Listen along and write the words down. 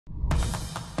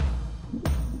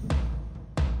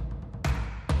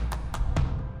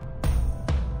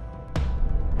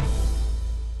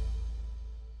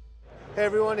Hey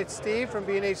everyone, it's Steve from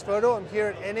B&H Photo. I'm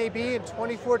here at NAB in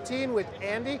 2014 with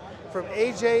Andy from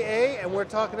AJA, and we're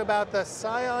talking about the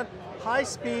CION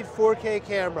high-speed 4K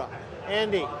camera.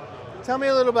 Andy, tell me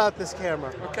a little about this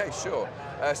camera. Okay, sure.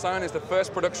 CION is the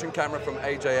first production camera from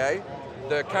AJA.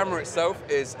 The camera itself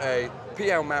is a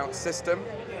PL mount system,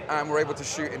 and we're able to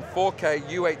shoot in 4K,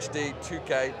 UHD,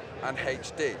 2K, and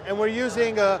HD. And we're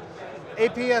using a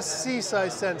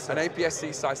APS-C-sized sensor. An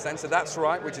APS-C-sized sensor, that's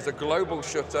right, which is a global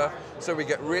shutter, so we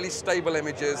get really stable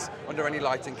images under any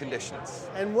lighting conditions.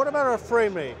 And what about our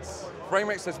frame rates? Frame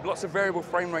rates, there's lots of variable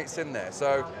frame rates in there.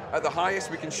 So at the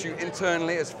highest, we can shoot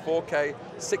internally as 4K,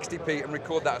 60p, and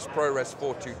record that as ProRes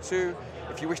 422.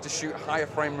 If you wish to shoot higher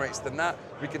frame rates than that,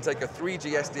 we can take a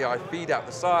 3G SDI feed out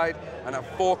the side, and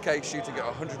at 4K shooting at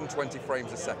 120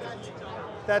 frames a second.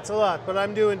 That's a lot, but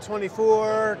I'm doing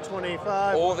 24,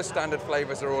 25. All the standard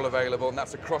flavors are all available, and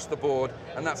that's across the board,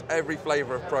 and that's every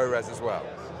flavor of ProRes as well.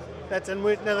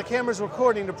 Now the camera's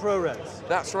recording to ProRes.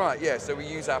 That's right, yeah. So we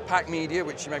use our pack media,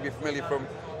 which you may be familiar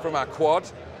from our quad,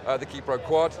 the KeyPro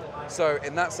Quad. So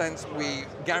in that sense, we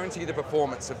guarantee the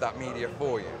performance of that media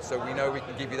for you. So we know we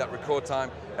can give you that record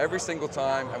time every single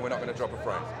time, and we're not going to drop a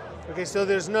frame. Okay, so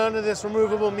there's none of this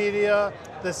removable media,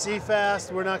 the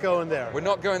C-Fast, we're not going there. We're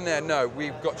not going there, no.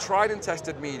 We've got tried and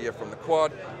tested media from the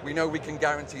quad. We know we can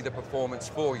guarantee the performance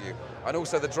for you. And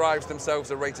also the drives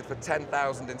themselves are rated for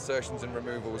 10,000 insertions and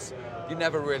removals. You're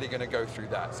never really going to go through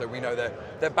that. So we know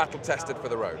they're battle tested for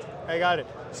the road. I got it.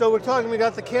 So we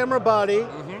got the camera body,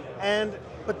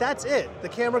 but that's it. The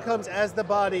camera comes as the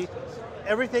body.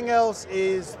 Everything else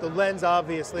is the lens,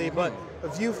 obviously, but a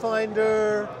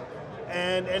viewfinder,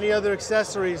 and any other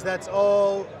accessories, that's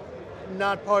all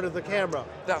not part of the camera.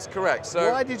 That's correct.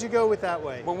 So why did you go with that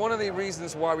way? Well, one of the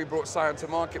reasons why we brought CION to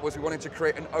market was we wanted to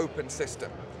create an open system.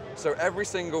 So every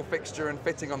single fixture and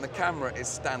fitting on the camera is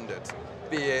standard,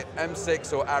 be it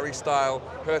M6 or ARRI style,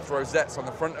 Hearth rosettes on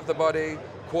the front of the body,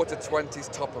 quarter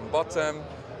 20s top and bottom.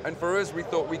 And for us, we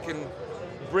thought we can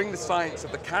bring the science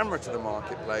of the camera to the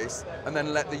marketplace and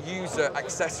then let the user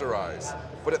accessorize.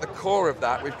 But at the core of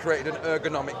that, we've created an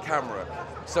ergonomic camera.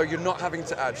 So you're not having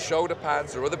to add shoulder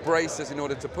pads or other braces in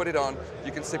order to put it on.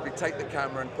 You can simply take the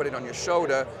camera and put it on your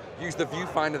shoulder, use the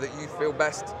viewfinder that you feel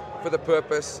best for the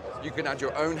purpose. You can add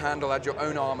your own handle, add your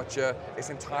own armature. It's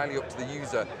entirely up to the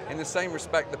user. In the same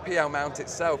respect, the PL mount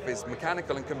itself is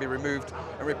mechanical and can be removed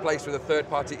and replaced with a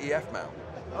third-party EF mount.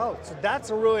 Oh, so that's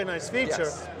a really nice feature.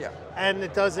 Yes, yeah. And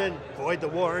it doesn't void the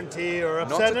warranty or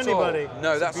upset anybody.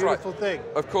 No, that's right. It's a beautiful thing.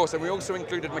 Of course, and we also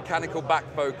included mechanical back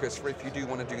focus for if you do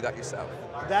want to do that yourself.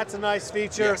 That's a nice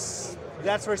feature. Yes.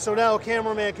 That's right, so now a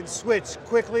cameraman can switch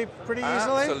quickly, pretty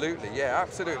easily? Absolutely, yeah,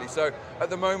 absolutely. So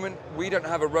at the moment, we don't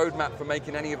have a roadmap for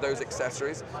making any of those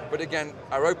accessories, but again,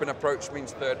 our open approach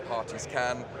means third parties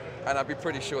can, and I'd be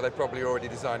pretty sure they're probably already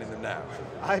designing them now.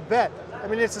 I bet. I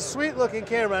mean, it's a sweet looking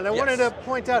camera, and I wanted to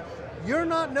point out, you're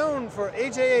not known for,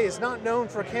 AJA is not known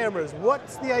for cameras.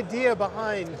 What's the idea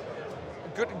behind?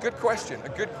 Good question, a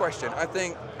good question. I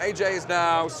think AJA is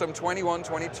now some 21,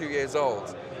 22 years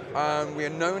old. We are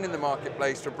known in the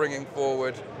marketplace for bringing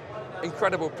forward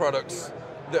incredible products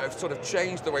that have sort of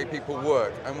changed the way people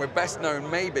work, and we're best known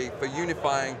maybe for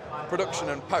unifying production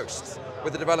and post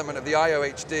with the development of the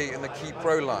IO-HD and the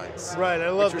KeyPro lines. Right, I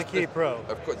love the KeyPro.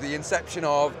 Of course, the inception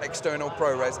of external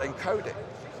ProRes encoding.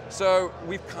 So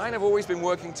we've kind of always been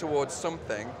working towards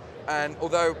something, and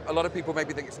although a lot of people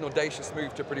maybe think it's an audacious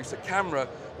move to produce a camera,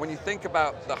 when you think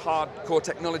about the hardcore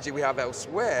technology we have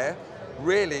elsewhere,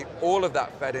 really all of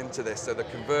that fed into this. So the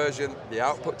conversion, the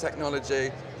output technology,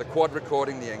 the quad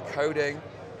recording, the encoding.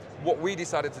 What we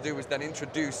decided to do was then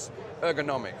introduce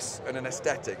ergonomics and an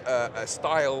aesthetic, a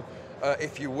style,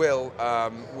 if you will,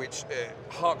 which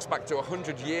harks back to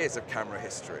 100 years of camera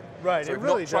history. Right, so it we've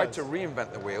really not tried does. to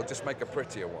reinvent the wheel, just make a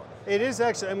prettier one. It is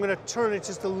actually, I'm going to turn it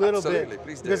just a little bit. Absolutely,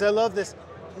 please do. Because I love this.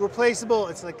 Replaceable,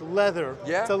 it's like leather.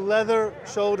 Yeah. It's a leather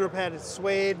shoulder pad, it's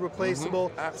suede,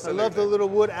 replaceable. Absolutely. I love the little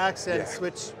wood accents,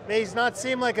 which may not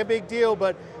seem like a big deal,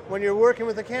 but when you're working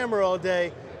with a camera all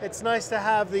day, it's nice to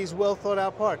have these well thought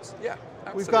out parts. Yeah,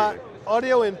 absolutely. We've got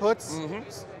audio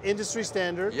inputs, industry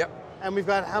standard. Yep. And we've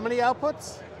got how many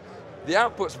outputs? The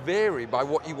outputs vary by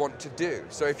what you want to do.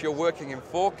 So if you're working in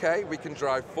 4K, we can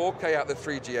drive 4K out the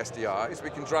 3G SDIs, we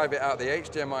can drive it out the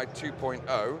HDMI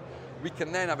 2.0, we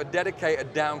can then have a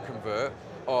dedicated down convert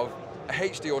of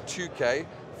HD or 2K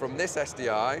from this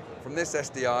SDI,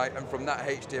 and from that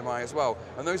HDMI as well.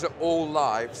 And those are all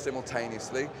live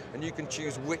simultaneously, and you can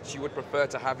choose which you would prefer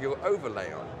to have your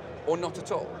overlay on, or not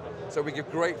at all. So we give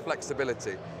great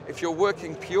flexibility. If you're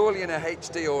working purely in a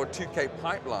HD or 2K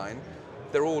pipeline,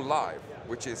 they're all live,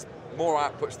 which is more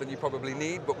outputs than you probably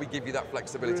need, but we give you that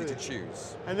flexibility to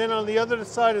choose. And then on the other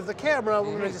side of the camera,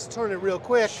 we're going to just turn it real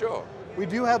quick. Sure. We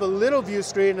do have a little view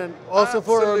screen and also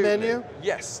for our menu.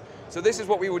 Yes. So this is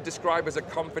what we would describe as a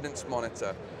confidence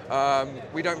monitor.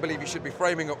 We don't believe you should be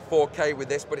framing up 4K with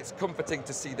this, but it's comforting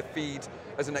to see the feed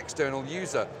as an external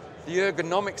user. The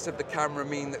ergonomics of the camera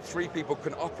mean that 3 people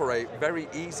can operate very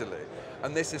easily,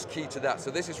 and this is key to that.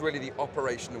 So this is really the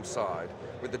operational side,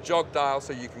 with the jog dial,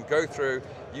 so you can go through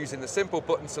using the simple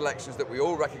button selections that we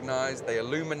all recognize, they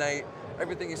illuminate,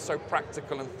 everything is so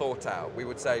practical and thought out. We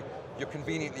would say you're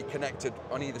conveniently connected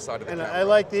on either side of the camera. I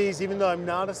like these, even though I'm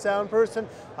not a sound person,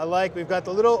 we've got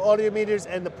the little audio meters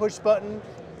and the push button.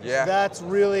 Yeah. That's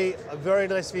really a very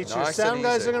nice feature. Nice Sound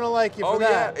guys are going to like you for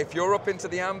that. Yeah, if you're up into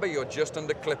the amber, you're just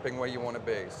under clipping where you want to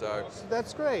be. So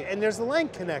that's great. And there's the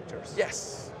Lanc connectors.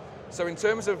 Yes. So in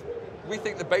terms of, we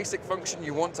think the basic function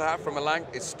you want to have from a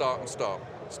Lanc is start and stop.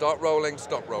 Start rolling,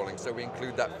 stop rolling, so we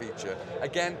include that feature.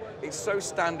 Again, it's so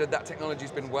standard, that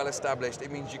technology's been well established, it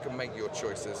means you can make your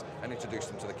choices and introduce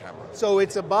them to the camera. So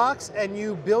it's a box and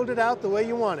you build it out the way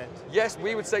you want it? Yes,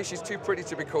 we would say she's too pretty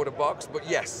to be called a box, but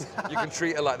yes, you can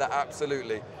treat her like that,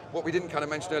 absolutely. What we didn't kind of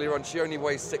mention earlier on, she only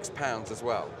weighs 6 pounds as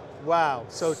well. Wow,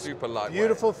 so super lightweight.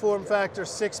 Beautiful form factor,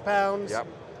 6 pounds. Yep.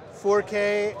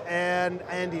 4K, and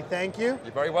Andy, thank you.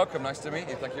 You're very welcome, nice to meet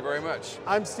you, thank you very much.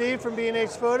 I'm Steve from B&H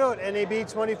Photo at NAB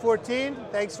 2014.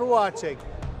 Thanks for watching.